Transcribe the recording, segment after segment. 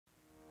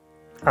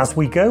As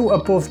we go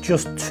above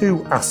just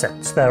 2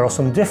 assets, there are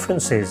some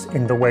differences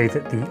in the way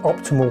that the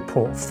optimal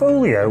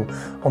portfolio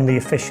on the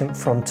efficient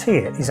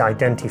frontier is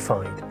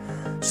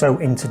identified. So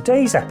in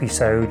today's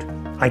episode,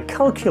 I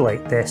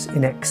calculate this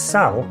in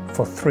Excel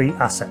for 3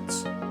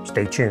 assets.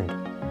 Stay tuned.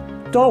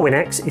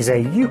 Darwinex is a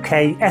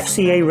UK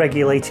FCA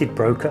regulated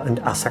broker and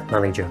asset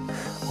manager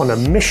on a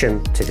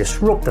mission to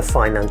disrupt the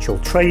financial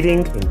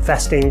trading,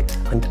 investing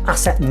and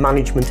asset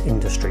management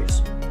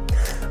industries.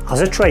 As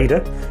a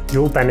trader,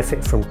 you'll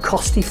benefit from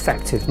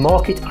cost-effective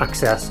market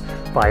access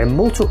via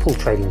multiple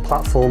trading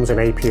platforms and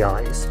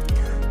APIs.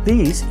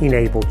 These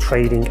enable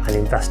trading and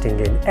investing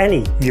in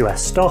any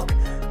US stock,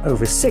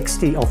 over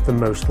 60 of the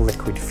most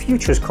liquid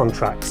futures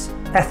contracts,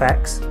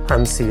 FX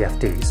and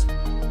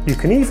CFDs. You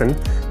can even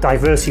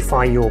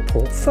diversify your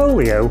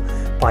portfolio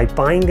by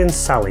buying and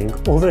selling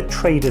other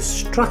traders'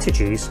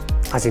 strategies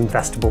as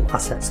investable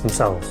assets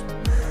themselves.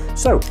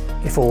 So,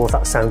 if all of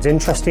that sounds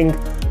interesting,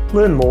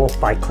 learn more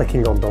by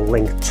clicking on the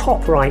link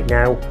top right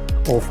now,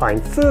 or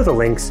find further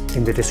links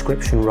in the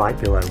description right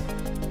below.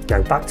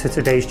 Now back to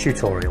today's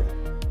tutorial.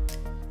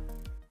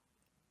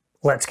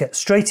 Let's get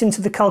straight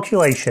into the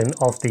calculation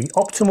of the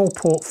optimal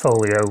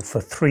portfolio for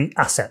 3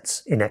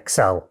 assets in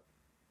Excel.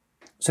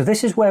 So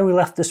this is where we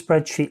left the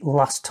spreadsheet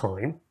last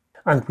time,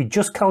 and we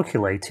just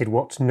calculated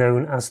what's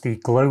known as the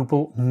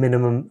global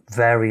minimum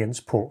variance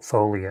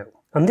portfolio.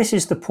 And this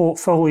is the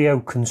portfolio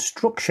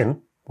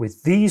construction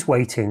with these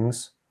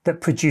weightings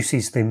that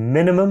produces the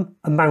minimum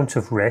amount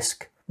of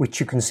risk, which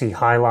you can see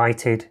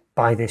highlighted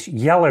by this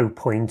yellow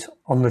point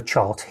on the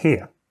chart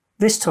here.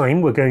 This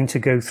time we're going to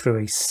go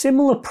through a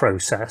similar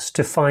process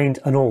to find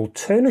an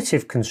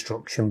alternative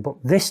construction, but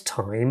this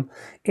time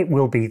it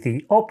will be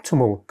the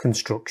optimal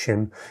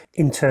construction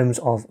in terms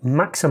of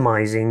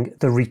maximizing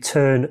the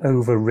return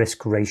over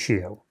risk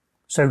ratio.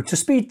 So to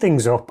speed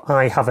things up,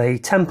 I have a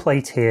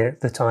template here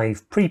that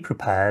I've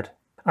pre-prepared,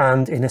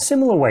 and in a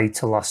similar way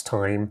to last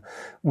time,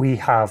 we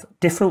have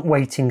different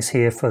weightings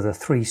here for the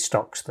 3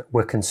 stocks that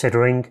we're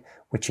considering,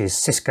 which is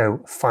Cisco,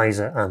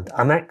 Pfizer and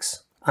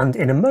Amex. And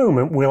in a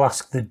moment, we'll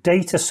ask the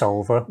data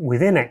solver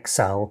within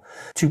Excel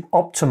to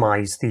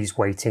optimize these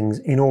weightings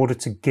in order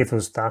to give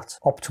us that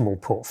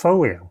optimal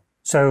portfolio.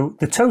 So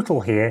the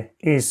total here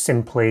is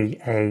simply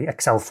an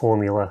Excel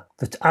formula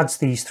that adds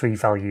these 3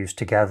 values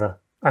together,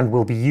 and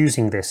we'll be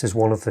using this as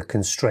one of the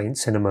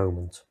constraints in a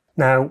moment.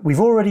 Now, we've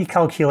already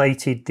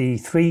calculated the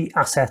 3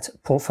 asset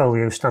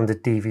portfolio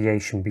standard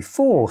deviation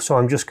before, so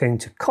I'm just going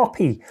to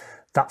copy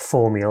that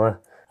formula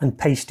and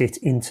paste it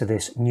into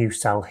this new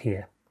cell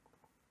here.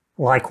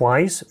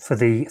 Likewise, for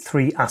the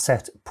 3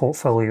 asset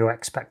portfolio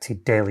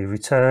expected daily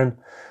return,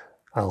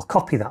 I'll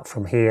copy that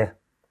from here.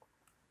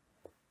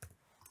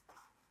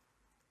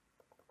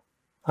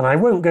 And I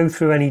won't go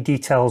through any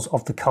details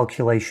of the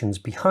calculations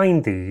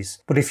behind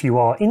these, but if you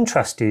are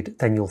interested,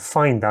 then you'll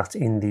find that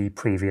in the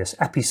previous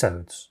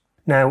episodes.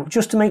 Now,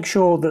 just to make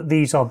sure that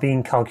these are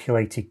being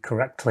calculated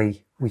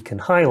correctly, we can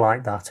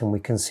highlight that and we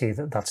can see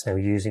that that's now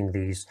using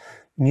these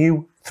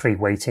new 3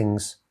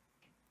 weightings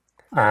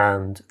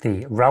and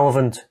the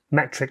relevant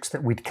metrics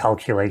that we'd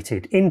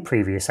calculated in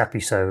previous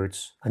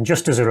episodes. And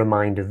just as a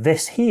reminder,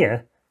 this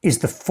here is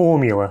the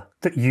formula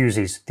that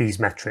uses these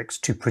metrics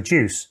to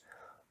produce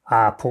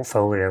our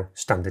portfolio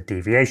standard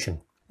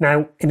deviation.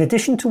 Now, in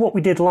addition to what we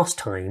did last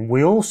time,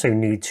 we also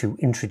need to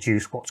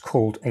introduce what's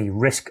called a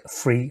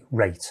risk-free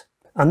rate.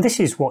 And this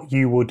is what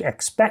you would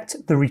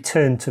expect the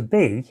return to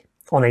be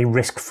on a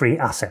risk-free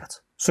asset,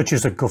 such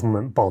as a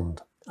government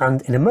bond.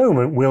 And in a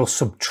moment, we'll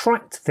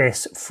subtract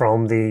this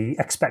from the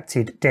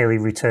expected daily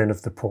return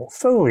of the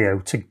portfolio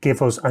to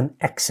give us an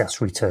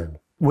excess return.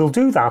 We'll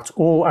do that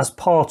all as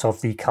part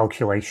of the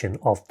calculation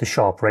of the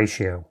Sharpe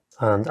ratio.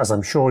 And as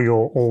I'm sure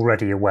you're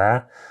already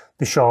aware,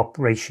 the Sharpe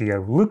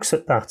ratio looks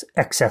at that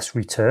excess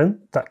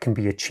return that can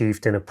be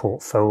achieved in a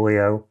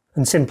portfolio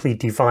and simply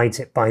divides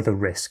it by the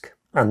risk.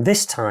 And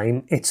this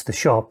time, it's the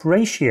Sharpe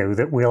ratio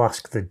that we'll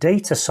ask the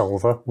data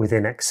solver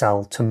within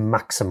Excel to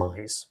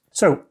maximize.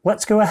 So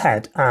let's go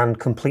ahead and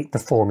complete the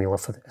formula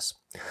for this.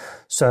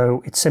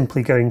 So it's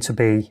simply going to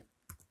be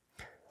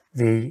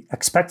the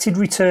expected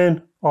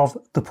return of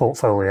the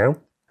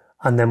portfolio,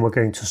 and then we're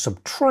going to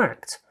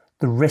subtract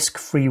the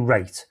risk-free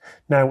rate.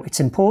 Now, it's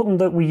important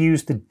that we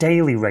use the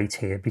daily rate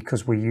here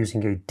because we're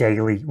using a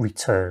daily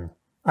return.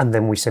 And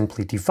then we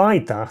simply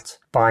divide that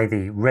by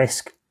the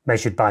risk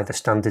measured by the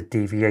standard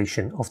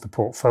deviation of the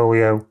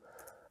portfolio,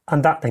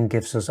 and that then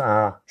gives us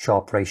our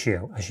Sharpe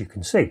ratio, as you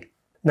can see.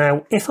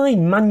 Now, if I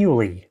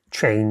manually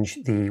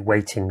change the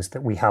weightings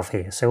that we have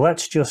here, so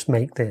let's just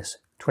make this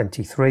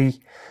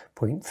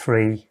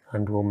 23.3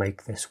 and we'll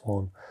make this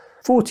one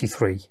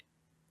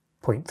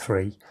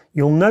 43.3,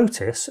 you'll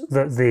notice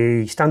that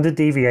the standard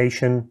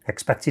deviation,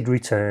 expected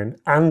return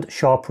and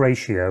Sharpe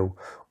ratio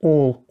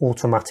all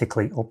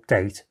automatically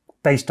update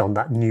based on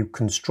that new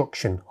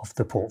construction of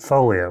the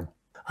portfolio.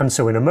 And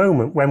so in a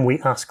moment, when we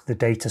ask the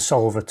data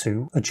solver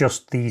to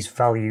adjust these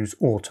values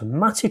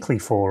automatically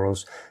for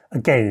us,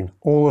 again,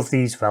 all of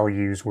these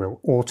values will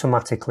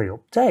automatically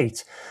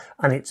update.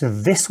 And it's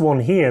this one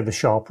here, the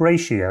Sharpe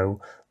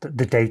ratio, that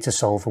the data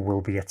solver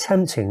will be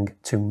attempting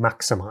to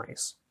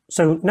maximize.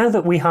 So now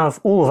that we have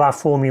all of our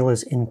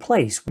formulas in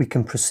place, we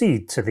can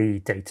proceed to the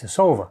data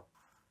solver.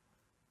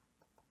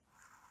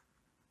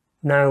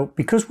 Now,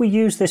 because we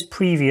used this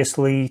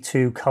previously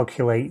to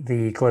calculate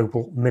the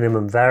global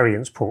minimum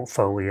variance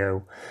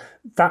portfolio,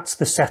 that's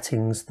the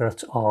settings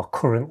that are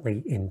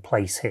currently in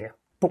place here.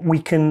 But we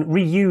can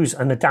reuse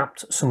and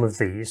adapt some of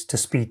these to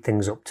speed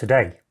things up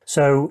today.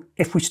 So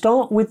if we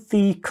start with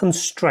the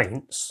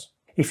constraints,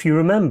 if you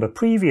remember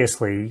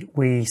previously,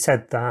 we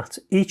said that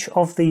each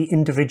of the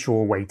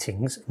individual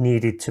weightings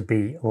needed to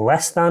be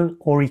less than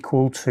or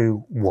equal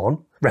to 1,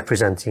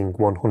 representing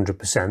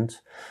 100%,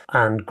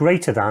 and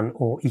greater than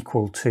or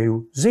equal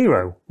to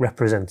 0,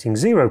 representing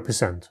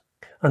 0%.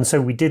 And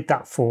so we did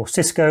that for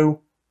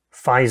Cisco,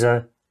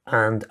 Pfizer,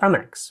 and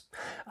Amex.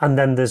 And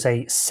then there's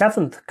a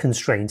 7th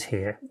constraint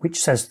here, which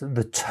says that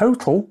the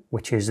total,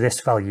 which is this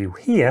value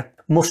here,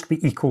 must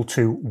be equal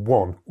to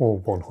 1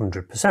 or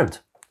 100%.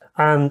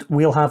 And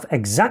we'll have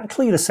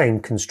exactly the same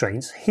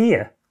constraints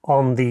here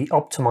on the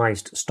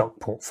optimized stock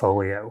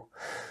portfolio.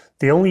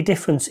 The only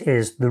difference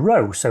is the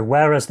row. So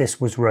whereas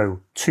this was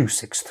row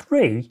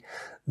 263,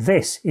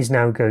 this is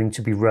now going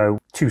to be row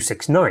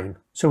 269.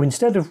 So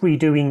instead of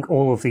redoing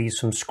all of these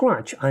from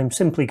scratch, I'm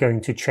simply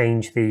going to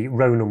change the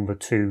row number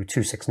to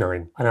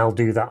 269, and I'll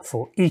do that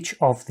for each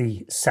of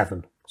the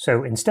 7.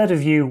 So instead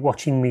of you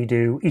watching me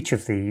do each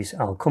of these,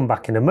 I'll come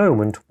back in a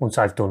moment once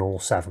I've done all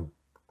 7.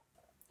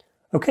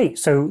 Okay,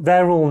 so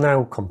they're all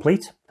now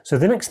complete. So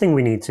the next thing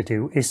we need to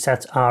do is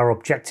set our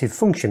objective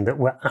function that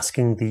we're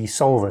asking the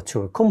solver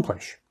to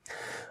accomplish.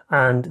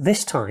 And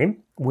this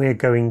time we're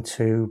going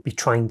to be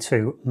trying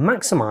to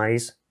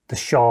maximize the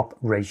Sharpe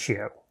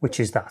ratio, which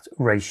is that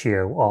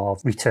ratio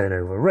of return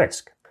over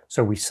risk.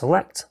 So we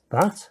select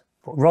that,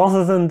 but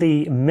rather than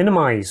the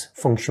minimize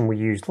function we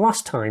used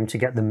last time to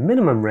get the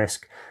minimum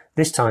risk,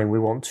 this time we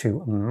want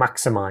to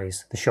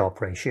maximize the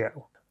Sharpe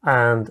ratio.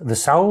 And the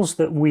cells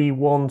that we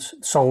want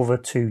solver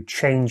to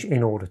change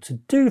in order to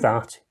do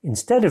that,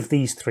 instead of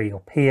these 3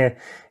 up here,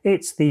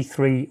 it's the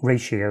 3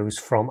 ratios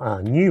from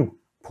our new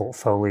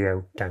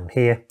portfolio down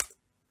here.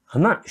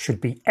 And that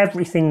should be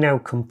everything now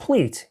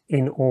complete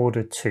in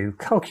order to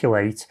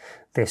calculate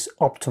this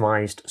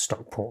optimized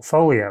stock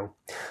portfolio.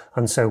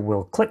 And so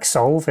we'll click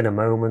solve in a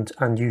moment,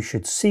 and you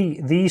should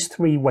see these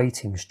 3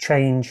 weightings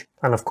change,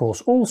 and of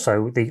course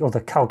also the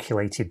other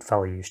calculated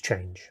values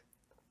change.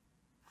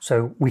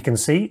 So we can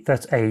see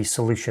that a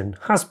solution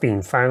has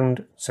been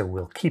found, so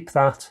we'll keep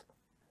that.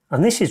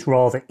 And this is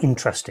rather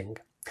interesting.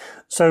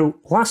 So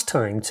last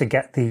time, to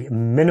get the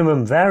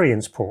minimum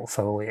variance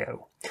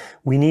portfolio,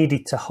 we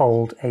needed to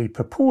hold a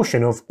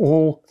proportion of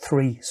all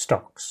 3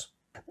 stocks.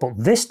 But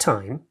this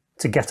time,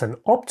 to get an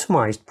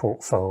optimized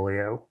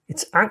portfolio,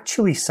 it's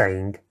actually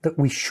saying that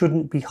we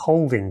shouldn't be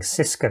holding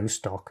Cisco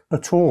stock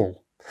at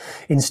all.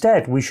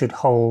 Instead, we should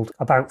hold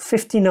about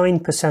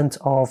 59%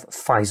 of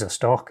Pfizer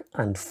stock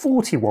and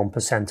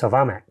 41% of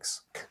Amex.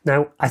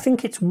 Now, I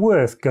think it's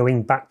worth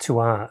going back to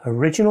our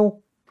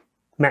original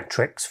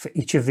metrics for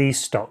each of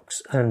these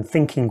stocks and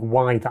thinking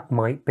why that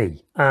might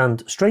be.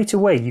 And straight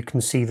away, you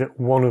can see that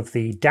one of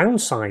the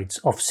downsides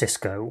of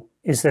Cisco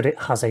is that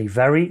it has a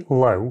very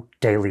low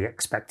daily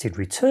expected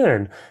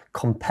return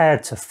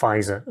compared to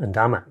Pfizer and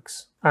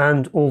Amex.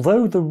 And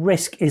although the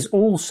risk is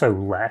also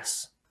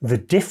less, the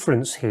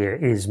difference here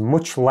is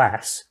much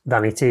less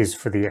than it is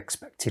for the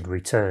expected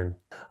return.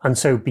 And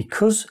so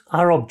because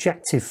our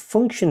objective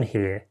function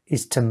here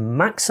is to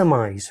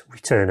maximize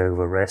return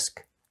over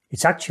risk,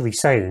 it's actually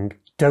saying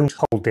don't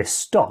hold this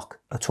stock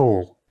at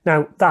all.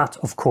 Now that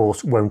of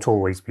course won't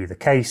always be the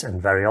case,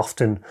 and very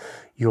often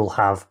you'll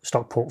have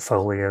stock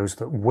portfolios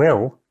that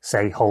will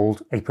say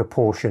hold a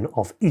proportion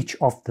of each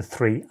of the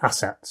 3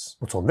 assets.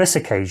 But on this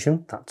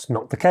occasion that's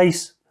not the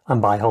case. And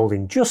by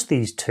holding just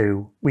these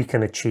 2, we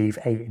can achieve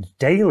a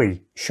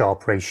daily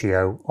Sharpe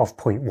ratio of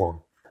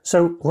 0.1.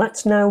 So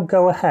let's now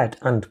go ahead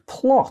and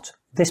plot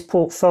this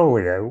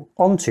portfolio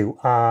onto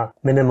our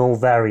minimal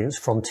variance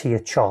frontier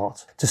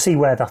chart to see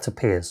where that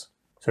appears.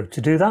 So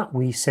to do that,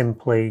 we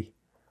simply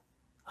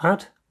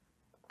add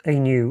a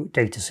new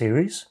data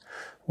series,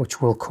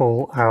 which we'll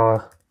call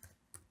our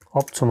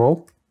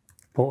optimal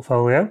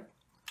portfolio.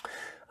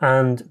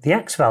 And the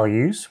X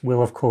values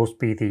will of course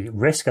be the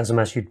risk as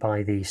measured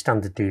by the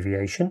standard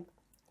deviation,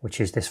 which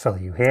is this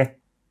value here.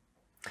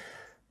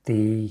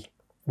 The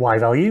Y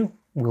value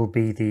will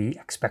be the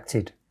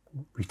expected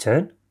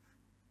return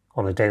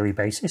on a daily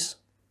basis.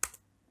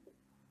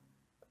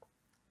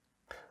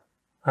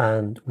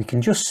 And we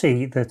can just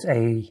see that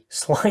a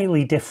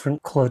slightly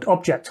different coloured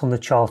object on the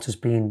chart has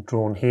been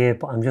drawn here,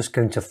 but I'm just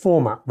going to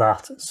format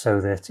that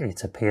so that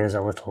it appears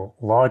a little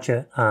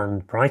larger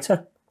and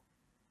brighter.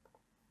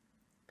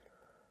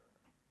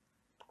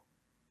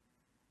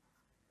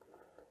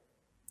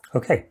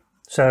 Okay,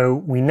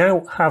 so we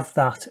now have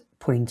that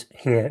point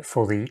here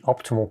for the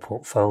optimal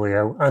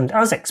portfolio, and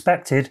as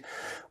expected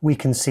we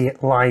can see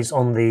it lies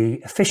on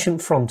the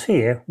efficient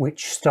frontier,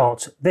 which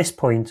starts at this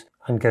point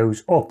and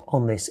goes up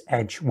on this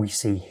edge we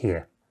see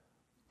here.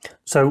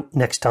 So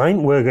next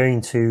time we're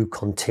going to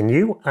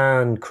continue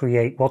and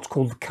create what's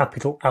called the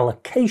capital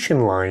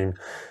allocation line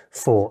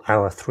for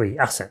our three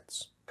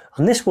assets.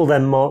 And this will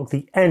then mark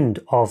the end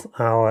of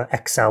our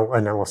Excel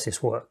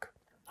analysis work.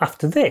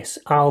 After this,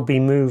 I'll be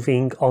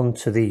moving on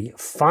to the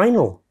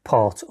final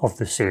part of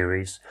the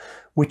series,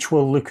 which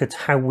will look at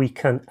how we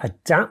can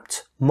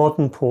adapt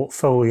modern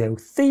portfolio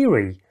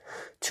theory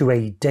to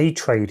a day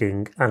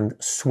trading and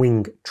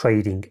swing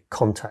trading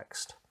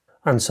context.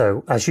 And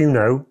so, as you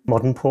know,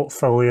 modern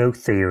portfolio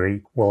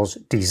theory was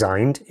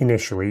designed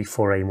initially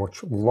for a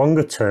much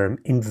longer term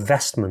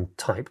investment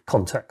type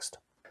context.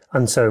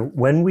 And so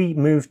when we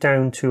move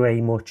down to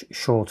a much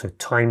shorter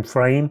time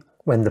frame,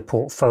 when the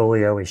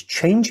portfolio is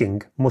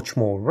changing much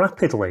more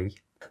rapidly,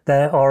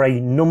 there are a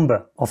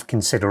number of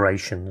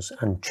considerations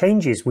and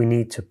changes we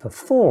need to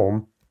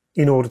perform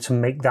in order to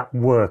make that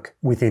work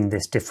within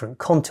this different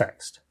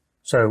context.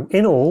 So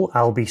in all,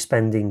 I'll be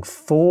spending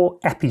 4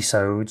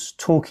 episodes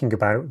talking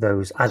about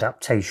those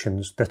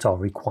adaptations that are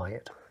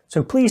required.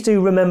 So please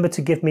do remember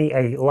to give me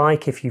a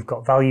like if you've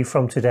got value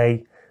from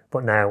today.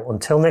 But now,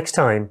 until next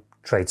time,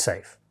 trade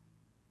safe.